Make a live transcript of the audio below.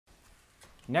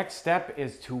Next step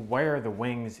is to wire the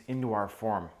wings into our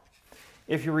form.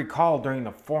 If you recall, during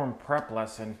the form prep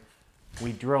lesson,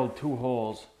 we drilled 2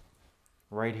 holes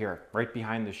right here, right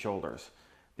behind the shoulders.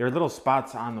 There are little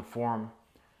spots on the form,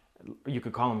 you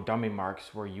could call them dummy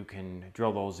marks, where you can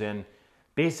drill those in.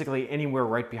 Basically, anywhere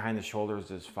right behind the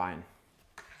shoulders is fine.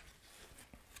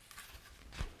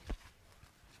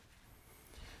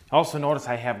 Also notice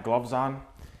I have gloves on.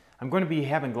 I'm going to be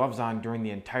having gloves on during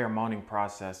the entire mounting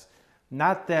process.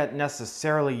 Not that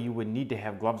necessarily you would need to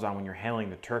have gloves on when you're handling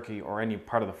the turkey or any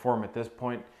part of the form at this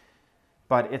point,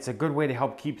 but it's a good way to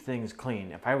help keep things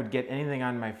clean. If I would get anything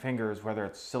on my fingers, whether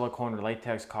it's silicone or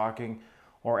latex caulking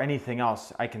or anything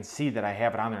else, I can see that I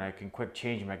have it on there and I can quick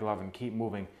change my glove and keep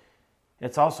moving.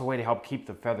 It's also a way to help keep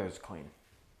the feathers clean.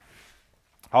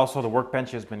 Also, the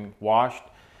workbench has been washed.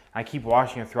 I keep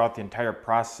washing it throughout the entire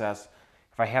process.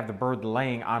 If I have the bird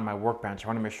laying on my workbench, I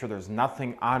want to make sure there's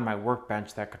nothing on my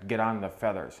workbench that could get on the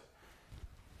feathers.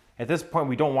 At this point,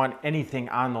 we don't want anything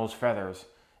on those feathers.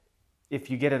 If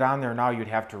you get it on there now, you'd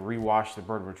have to rewash the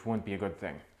bird, which wouldn't be a good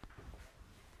thing.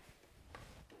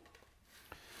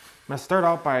 I'm going to start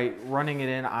out by running it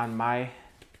in on my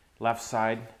left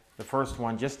side. The first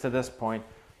one, just to this point.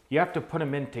 You have to put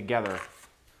them in together.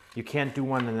 You can't do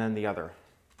one and then the other.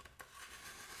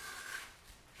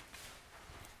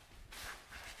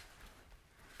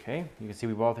 Okay, you can see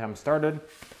we both have them started.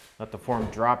 Let the form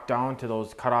drop down to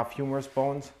those cut off humerus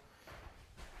bones.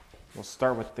 We'll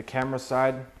start with the camera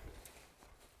side.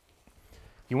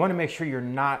 You want to make sure you're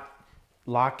not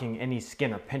locking any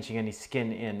skin or pinching any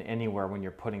skin in anywhere when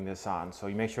you're putting this on. So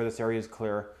you make sure this area is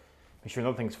clear. Make sure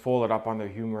nothing's folded up on the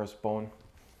humerus bone.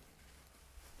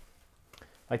 I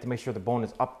like to make sure the bone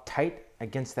is up tight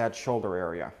against that shoulder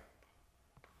area.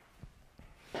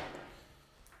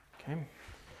 Okay.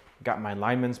 Got my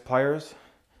lineman's pliers.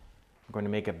 I'm going to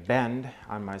make a bend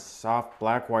on my soft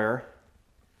black wire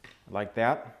like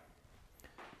that.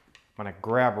 I'm going to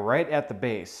grab right at the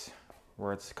base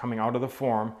where it's coming out of the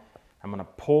form. I'm going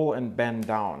to pull and bend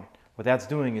down. What that's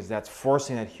doing is that's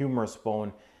forcing that humerus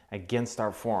bone against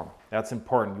our form. That's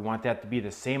important. You want that to be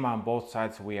the same on both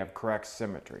sides so we have correct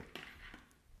symmetry.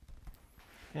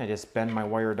 And I just bend my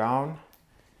wire down,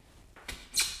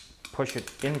 push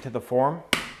it into the form,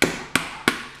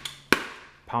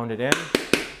 pound it in.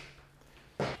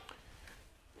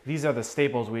 These are the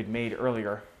staples we'd made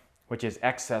earlier, which is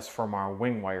excess from our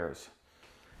wing wires.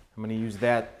 I'm going to use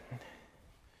that.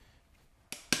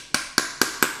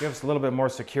 Give us a little bit more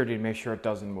security to make sure it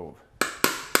doesn't move.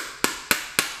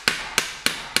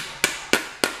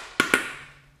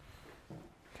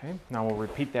 Okay, now we'll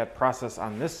repeat that process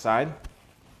on this side.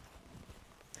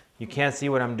 You can't see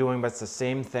what I'm doing, but it's the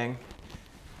same thing.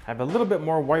 I have a little bit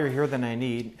more wire here than I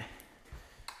need.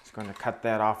 Going to cut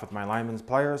that off with my lineman's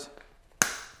pliers.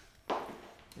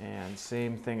 And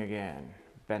same thing again.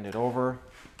 Bend it over.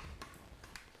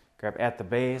 Grab at the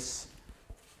base.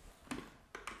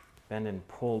 Bend and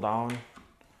pull down.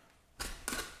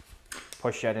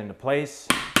 Push that into place.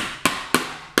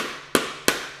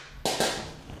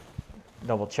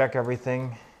 Double check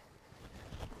everything.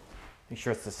 Make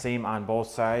sure it's the same on both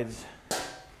sides.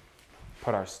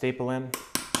 Put our staple in.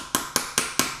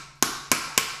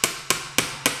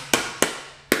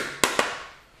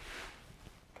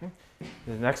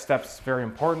 The next step is very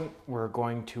important. We're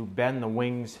going to bend the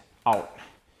wings out.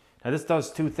 Now this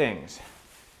does 2 things.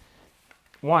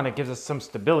 One, it gives us some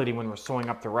stability when we're sewing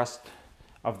up the rest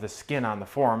of the skin on the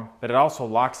form, but it also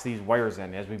locks these wires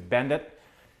in. As we bend it,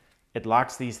 it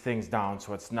locks these things down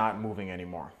so it's not moving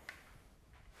anymore.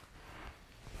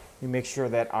 We make sure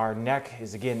that our neck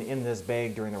is again in this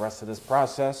bag during the rest of this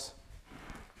process,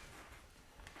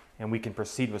 and we can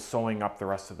proceed with sewing up the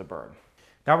rest of the bird.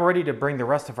 Now we're ready to bring the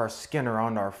rest of our skin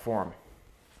around our form.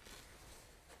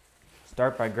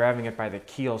 Start by grabbing it by the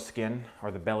keel skin or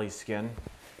the belly skin,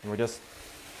 and we're just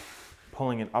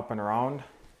pulling it up and around.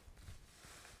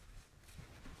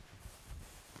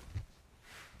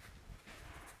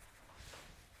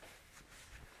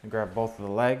 And grab both of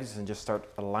the legs and just start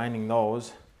aligning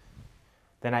those.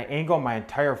 Then I angle my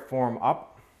entire form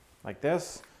up like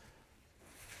this.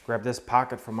 Grab this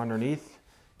pocket from underneath,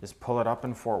 just pull it up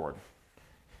and forward.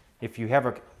 If you have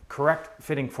a correct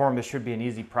fitting form, this should be an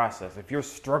easy process. If you're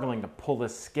struggling to pull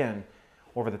this skin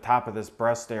over the top of this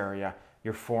breast area,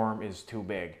 your form is too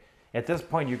big. At this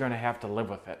point, you're going to have to live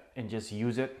with it and just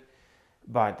use it.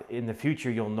 But in the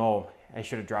future, you'll know I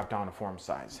should have dropped down a form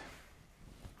size.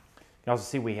 You also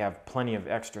see we have plenty of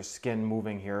extra skin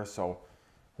moving here, so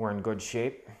we're in good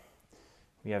shape.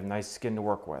 We have nice skin to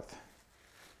work with.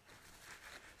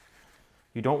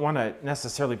 You don't want to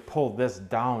necessarily pull this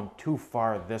down too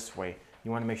far this way.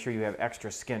 you want to make sure you have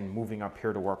extra skin moving up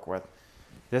here to work with.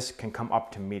 This can come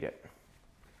up to meet it.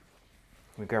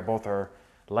 We grab both our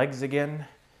legs again.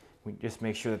 We just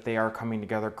make sure that they are coming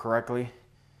together correctly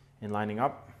and lining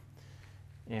up,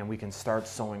 and we can start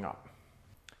sewing up.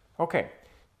 Okay,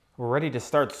 we're ready to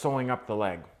start sewing up the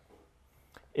leg.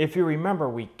 If you remember,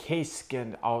 we case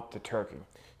skinned out the turkey,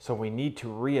 so we need to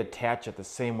reattach it the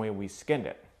same way we skinned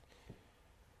it.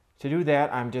 To do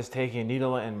that, I'm just taking a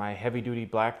needle and my heavy duty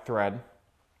black thread,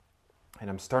 and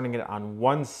I'm starting it on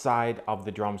one side of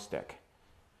the drumstick.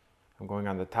 I'm going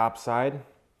on the top side,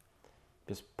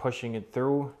 just pushing it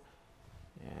through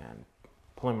and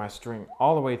pulling my string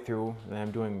all the way through. And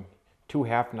I'm doing 2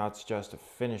 half knots just to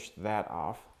finish that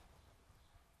off.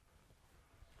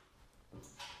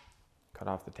 Cut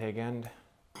off the tag end.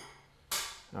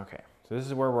 Okay, so this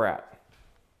is where we're at.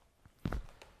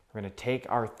 We're going to take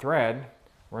our thread,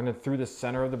 run it through the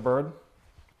center of the bird,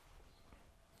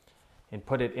 and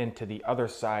put it into the other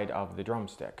side of the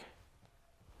drumstick.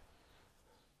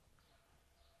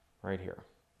 Right here.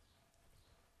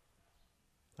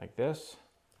 Like this.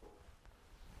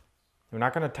 We're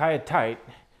not going to tie it tight.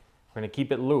 We're going to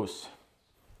keep it loose.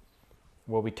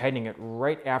 We'll be tightening it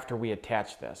right after we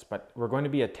attach this, but we're going to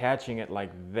be attaching it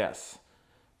like this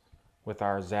with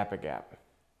our Zap-A-Gap,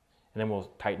 and then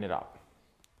we'll tighten it up.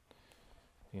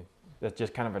 That's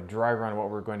just kind of a dry run of what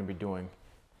we're going to be doing.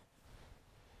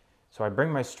 So I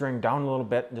bring my string down a little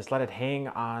bit and just let it hang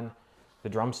on the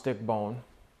drumstick bone.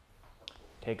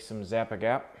 Take some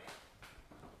Zap-A-Gap.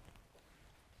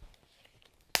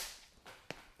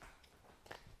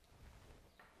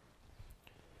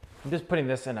 I'm just putting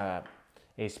this in a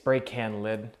spray can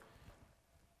lid.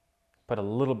 Put a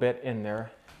little bit in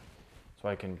there so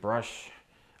I can brush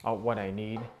out what I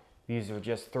need. These are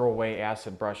just throwaway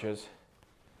acid brushes.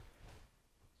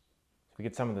 We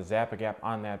get some of the Zap-A-Gap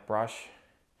on that brush,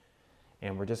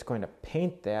 and we're just going to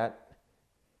paint that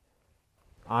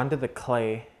onto the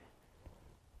clay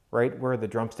right where the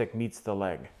drumstick meets the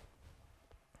leg,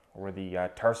 or where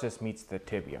the tarsus meets the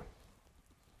tibia.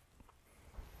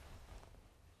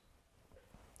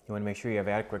 You want to make sure you have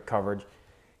adequate coverage.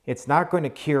 It's not going to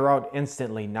cure out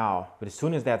instantly now, but as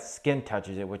soon as that skin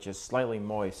touches it, which is slightly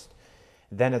moist,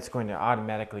 then it's going to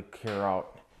automatically cure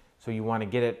out. So you want to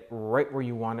get it right where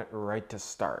you want it right to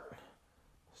start.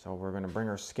 So we're going to bring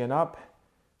our skin up,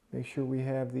 make sure we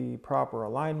have the proper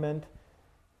alignment,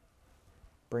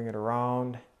 bring it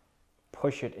around,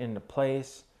 push it into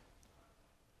place,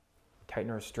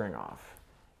 tighten our string off.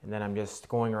 And then I'm just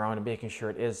going around and making sure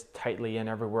it is tightly in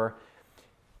everywhere.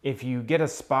 If you get a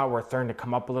spot where it's starting to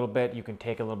come up a little bit, you can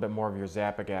take a little bit more of your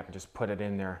Zap-A-Gap and just put it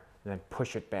in there and then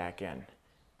push it back in.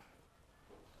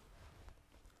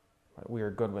 But we are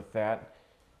good with that.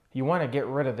 You want to get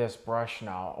rid of this brush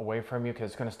now away from you because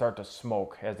it's going to start to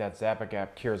smoke as that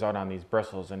Zap-A-Gap cures out on these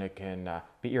bristles, and it can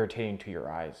be irritating to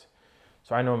your eyes.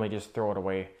 So I normally just throw it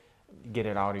away, get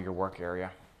it out of your work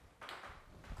area.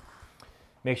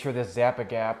 Make sure this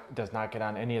Zap-A-Gap does not get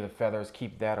on any of the feathers,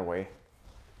 keep that away.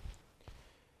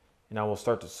 And now we'll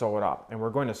start to sew it up. And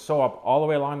we're going to sew up all the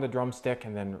way along the drumstick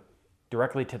and then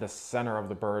directly to the center of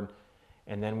the bird.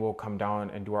 And then we'll come down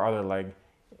and do our other leg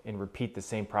and repeat the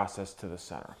same process to the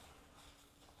center.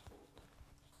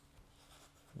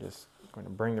 I'm just going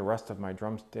to bring the rest of my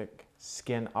drumstick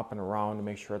skin up and around to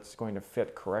make sure it's going to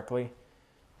fit correctly.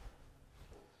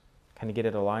 Kind of get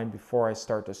it aligned before I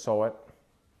start to sew it.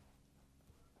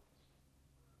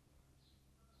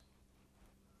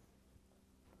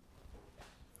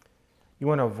 You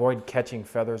want to avoid catching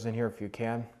feathers in here if you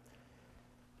can.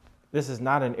 This is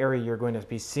not an area you're going to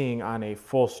be seeing on a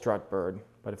full strut bird,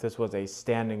 but if this was a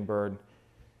standing bird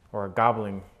or a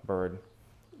gobbling bird,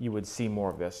 you would see more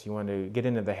of this. You want to get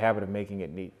into the habit of making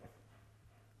it neat.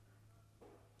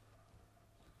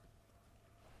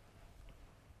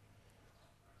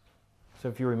 So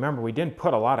if you remember, we didn't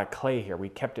put a lot of clay here. We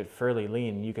kept it fairly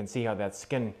lean. You can see how that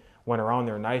skin went around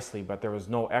there nicely, but there was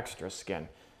no extra skin.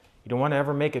 You don't want to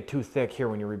ever make it too thick here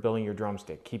when you're rebuilding your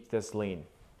drumstick. Keep this lean.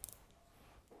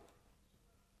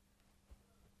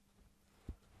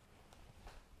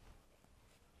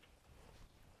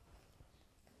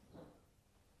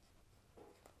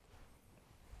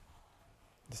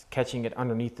 Just catching it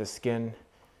underneath the skin.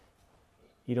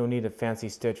 You don't need a fancy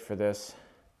stitch for this.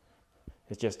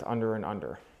 It's just under and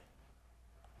under.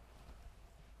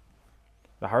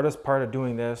 The hardest part of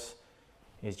doing this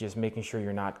is just making sure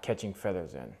you're not catching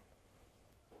feathers in.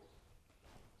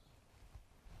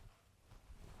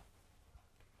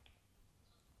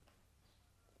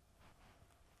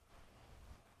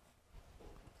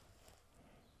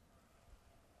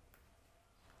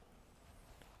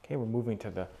 Okay, we're moving to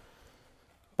the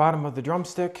bottom of the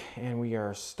drumstick, and we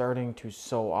are starting to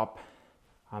sew up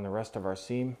on the rest of our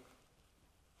seam.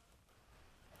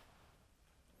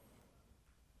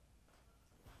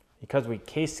 Because we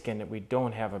case skinned it, we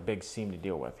don't have a big seam to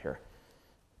deal with here.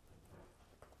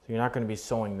 So you're not going to be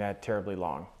sewing that terribly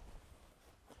long.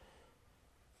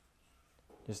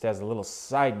 Just as a little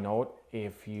side note,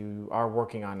 if you are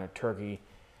working on a turkey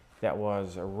that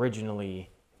was originally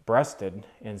breasted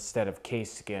instead of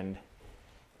case skinned,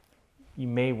 you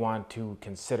may want to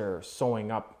consider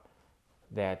sewing up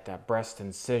that breast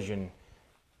incision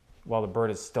while the bird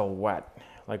is still wet.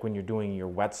 Like when you're doing your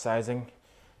wet sizing,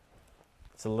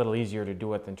 it's a little easier to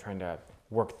do it than trying to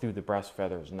work through the breast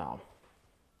feathers now.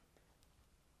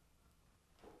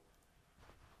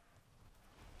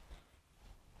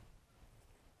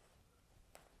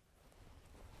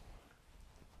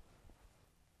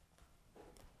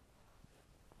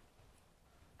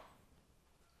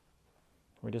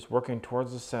 We're just working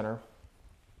towards the center.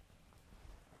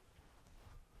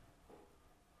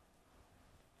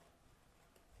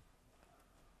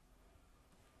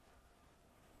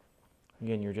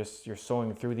 Again, you're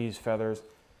sewing through these feathers.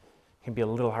 It can be a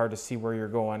little hard to see where you're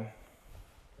going.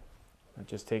 But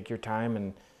just take your time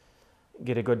and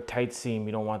get a good tight seam.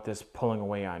 You don't want this pulling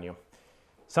away on you.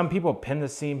 Some people pin the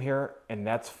seam here, and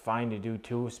that's fine to do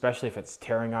too, especially if it's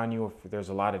tearing on you, if there's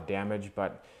a lot of damage.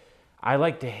 But I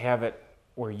like to have it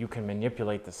where you can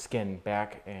manipulate the skin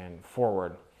back and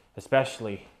forward,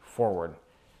 especially forward.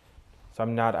 So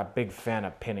I'm not a big fan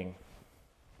of pinning.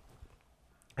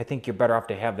 I think you're better off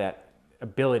to have that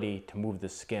ability to move the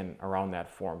skin around that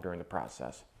form during the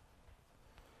process.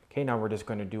 Okay, now we're just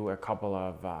going to do a couple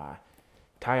of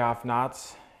tie-off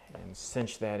knots and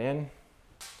cinch that in.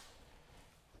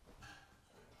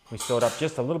 We sewed up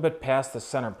just a little bit past the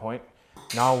center point.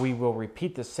 Now we will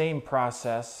repeat the same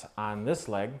process on this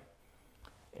leg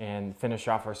and finish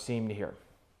off our seam to here.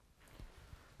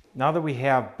 Now that we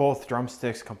have both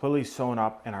drumsticks completely sewn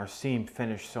up and our seam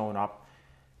finished sewn up,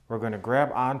 we're going to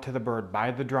grab onto the bird by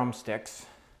the drumsticks,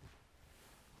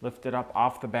 lift it up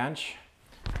off the bench,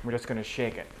 and we're just going to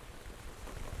shake it.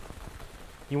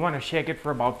 You want to shake it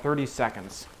for about 30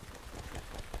 seconds.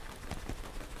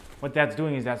 What that's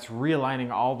doing is that's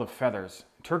realigning all the feathers.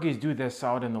 Turkeys do this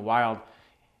out in the wild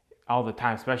all the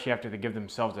time, especially after they give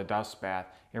themselves a dust bath.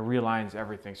 It realigns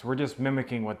everything. So we're just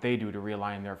mimicking what they do to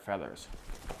realign their feathers.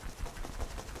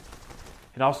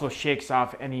 It also shakes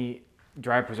off any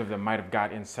dry preserve that might have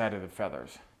got inside of the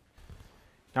feathers.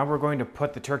 Now we're going to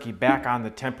put the turkey back on the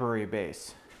temporary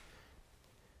base.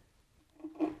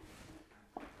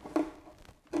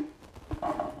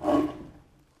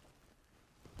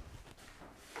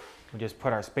 We just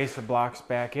put our spacer blocks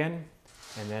back in,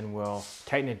 and then we'll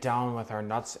tighten it down with our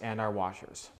nuts and our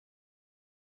washers.